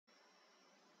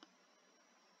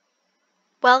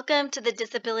Welcome to the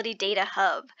Disability Data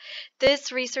Hub.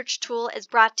 This research tool is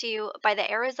brought to you by the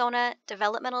Arizona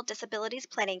Developmental Disabilities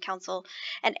Planning Council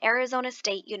and Arizona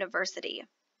State University.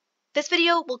 This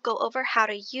video will go over how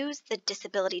to use the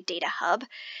Disability Data Hub.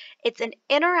 It's an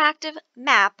interactive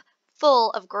map full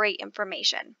of great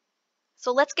information.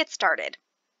 So let's get started.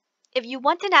 If you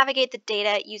want to navigate the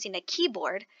data using a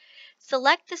keyboard,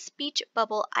 select the speech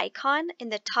bubble icon in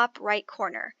the top right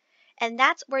corner, and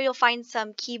that's where you'll find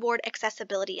some keyboard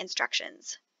accessibility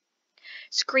instructions.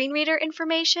 Screen reader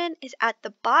information is at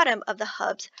the bottom of the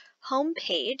Hub's home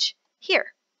page here,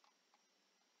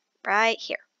 right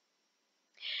here.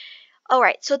 All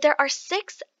right, so there are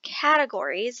 6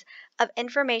 categories of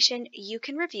information you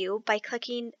can review by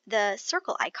clicking the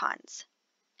circle icons: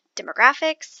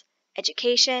 demographics,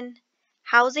 education,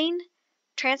 housing,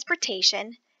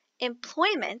 transportation,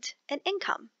 employment, and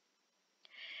income.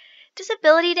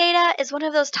 Disability data is one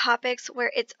of those topics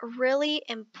where it's really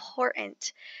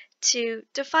important to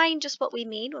define just what we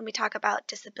mean when we talk about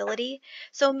disability.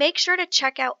 So make sure to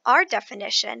check out our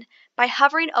definition by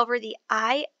hovering over the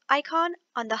eye icon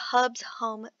on the Hub's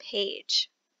home page.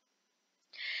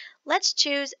 Let's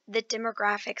choose the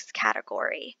demographics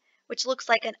category, which looks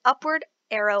like an upward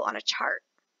arrow on a chart.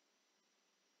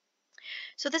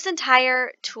 So this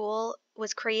entire tool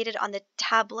was created on the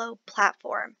Tableau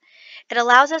platform. It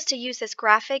allows us to use this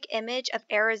graphic image of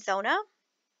Arizona,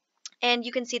 and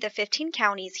you can see the 15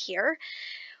 counties here.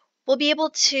 We'll be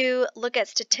able to look at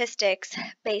statistics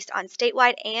based on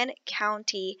statewide and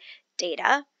county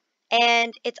data,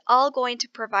 and it's all going to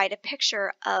provide a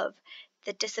picture of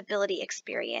the disability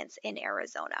experience in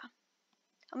Arizona.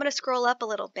 I'm going to scroll up a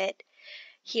little bit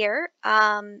here.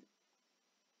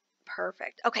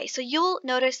 Perfect. Okay, so you'll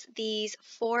notice these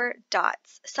 4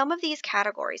 dots. Some of these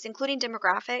categories, including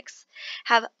demographics,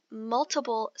 have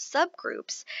multiple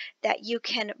subgroups that you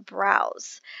can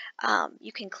browse.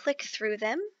 You can click through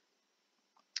them.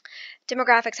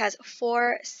 Demographics has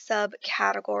 4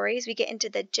 subcategories. We get into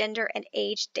the gender and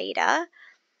age data.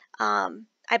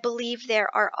 I believe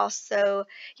there are also,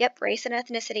 race and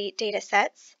ethnicity data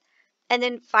sets. And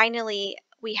then finally,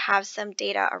 we have some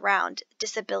data around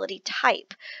disability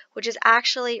type, which is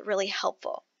actually really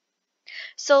helpful.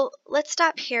 So let's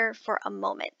stop here for a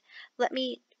moment. Let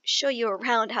me show you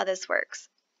around how this works.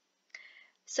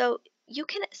 So you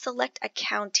can select a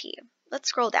county. Let's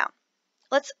scroll down.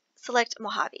 Let's select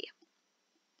Mojave.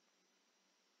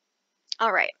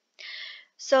 All right.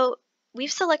 So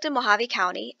we've selected Mojave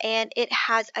County, and it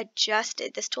has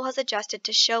adjusted. This tool has adjusted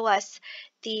to show us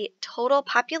the total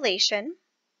population.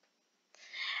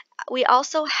 We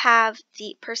also have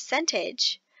the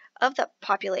percentage of the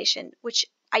population, which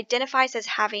identifies as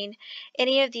having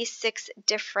any of these 6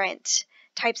 different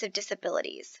types of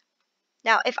disabilities.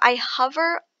 Now, if I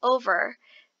hover over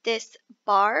this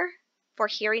bar for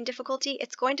hearing difficulty,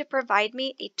 it's going to provide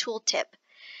me a tooltip.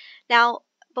 Now,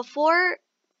 before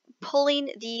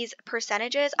pulling these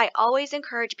percentages, I always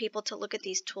encourage people to look at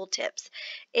these tooltips.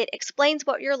 It explains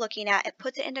what you're looking at, it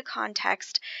puts it into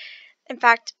context. In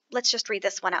fact, let's just read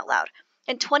this one out loud.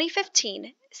 In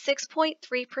 2015,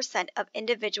 6.3% of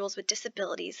individuals with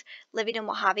disabilities living in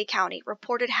Mojave County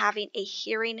reported having a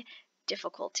hearing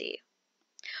difficulty.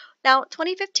 Now,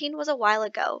 2015 was a while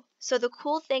ago, so the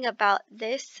cool thing about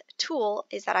this tool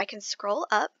is that I can scroll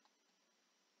up.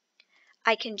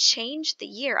 I can change the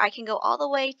year. I can go all the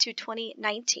way to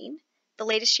 2019, the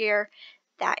latest year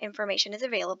that information is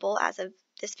available as of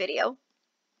this video.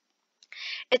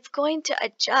 It's going to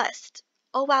adjust.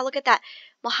 Oh wow, look at that.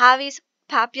 Mojave's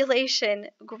population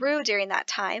grew during that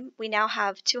time. We now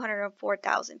have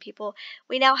 204,000 people.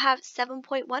 We now have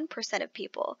 7.1% of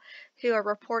people who are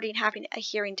reporting having a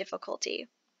hearing difficulty.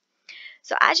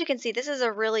 So as you can see, this is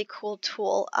a really cool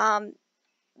tool.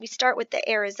 We start with the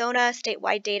Arizona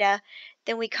statewide data,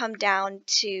 then we come down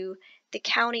to the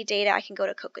county data. I can go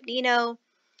to Coconino,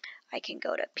 I can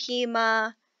go to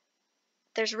Pima.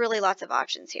 There's really lots of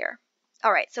options here.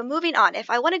 All right, so moving on.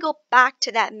 If I want to go back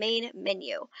to that main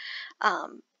menu,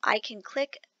 I can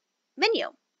click Menu.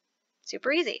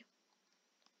 Super easy.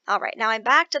 All right, now I'm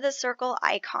back to the circle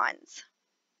icons.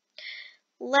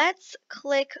 Let's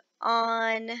click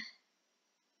on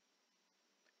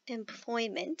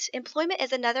employment. Employment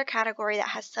is another category that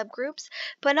has subgroups,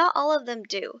 but not all of them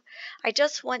do. I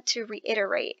just want to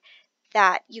reiterate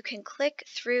that you can click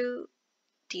through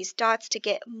these dots to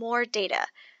get more data.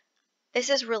 This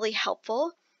is really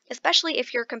helpful, especially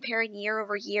if you're comparing year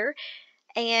over year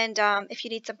and if you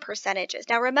need some percentages.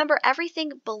 Now remember,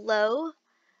 everything below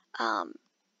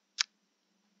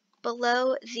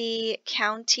the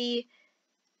county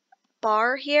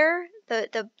bar here,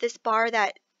 this bar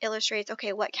that illustrates,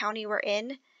 okay, what county we're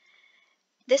in.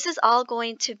 This is all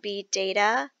going to be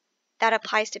data that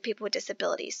applies to people with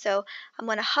disabilities. So I'm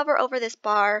going to hover over this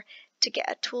bar to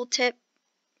get a tooltip.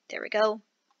 There we go.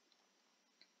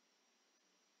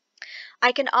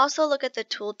 I can also look at the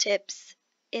tooltips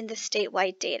in the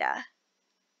statewide data.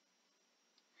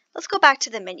 Let's go back to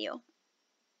the menu.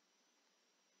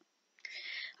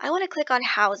 I want to click on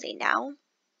housing now.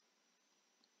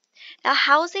 Now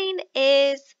housing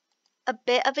is a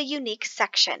bit of a unique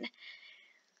section.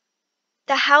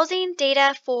 The housing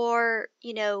data for,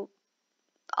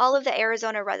 all of the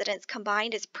Arizona residents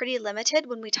combined is pretty limited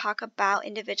when we talk about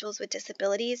individuals with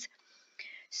disabilities.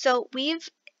 So we've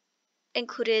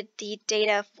included the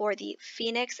data for the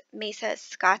Phoenix, Mesa,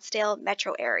 Scottsdale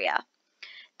metro area.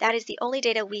 That is the only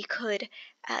data we could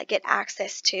get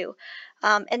access to.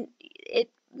 And it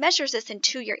measures this in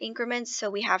 2-year increments. So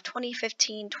we have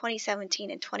 2015,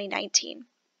 2017, and 2019.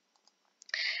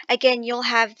 Again, you'll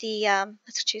have the,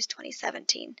 let's choose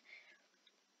 2017.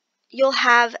 You'll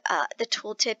have the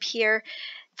tooltip here.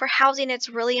 For housing, it's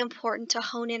really important to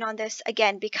hone in on this,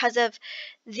 again, because of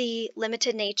the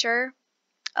limited nature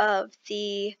of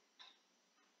the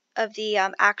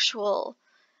actual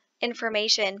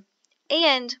information.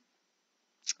 And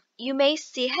you may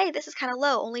see, hey, this is kind of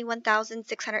low. Only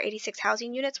 1,686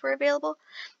 housing units were available.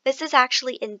 This is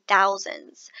actually in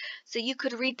thousands. So you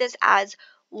could read this as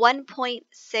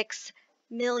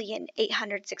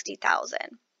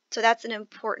 1.6,860,000. So that's an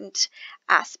important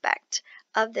aspect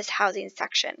of this housing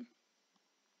section.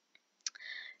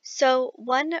 So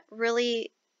one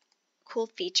really cool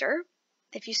feature,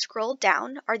 if you scroll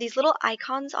down, are these little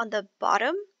icons on the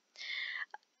bottom.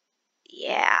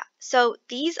 Yeah, so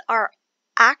these are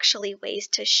actually ways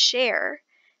to share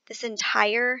this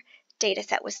entire data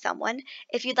set with someone.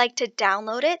 If you'd like to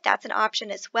download it, that's an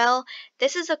option as well.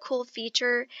 This is a cool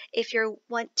feature if you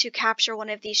want to capture one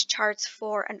of these charts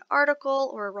for an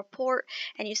article or a report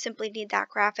and you simply need that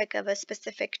graphic of a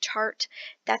specific chart.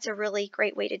 That's a really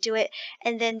great way to do it.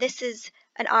 And then this is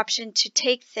an option to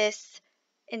take this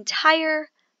entire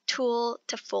tool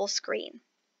to full screen.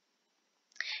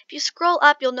 If you scroll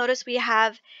up, you'll notice we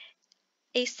have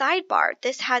a sidebar.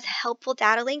 This has helpful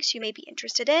data links you may be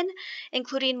interested in,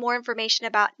 including more information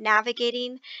about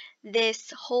navigating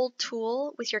this whole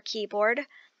tool with your keyboard,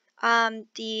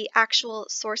 the actual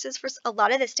sources for a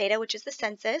lot of this data, which is the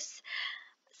census,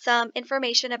 some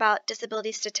information about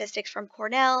disability statistics from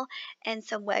Cornell, and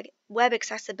some web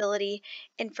accessibility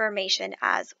information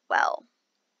as well.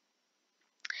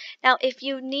 Now, if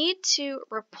you need to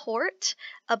report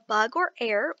a bug or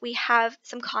error, we have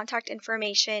some contact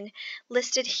information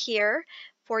listed here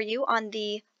for you on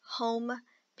the home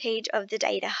page of the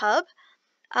Data Hub.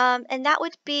 And that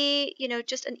would be,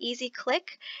 just an easy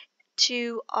click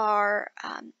to our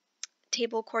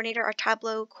table coordinator, our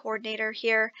Tableau coordinator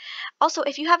here. Also,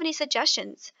 if you have any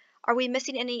suggestions, are we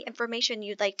missing any information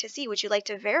you'd like to see? Would you like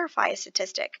to verify a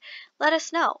statistic? Let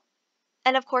us know.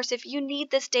 And of course, if you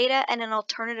need this data in an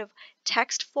alternative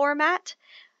text format,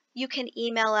 you can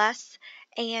email us,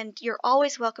 and you're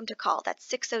always welcome to call. That's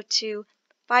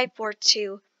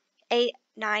 602-542-8970.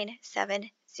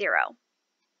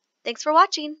 Thanks for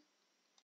watching.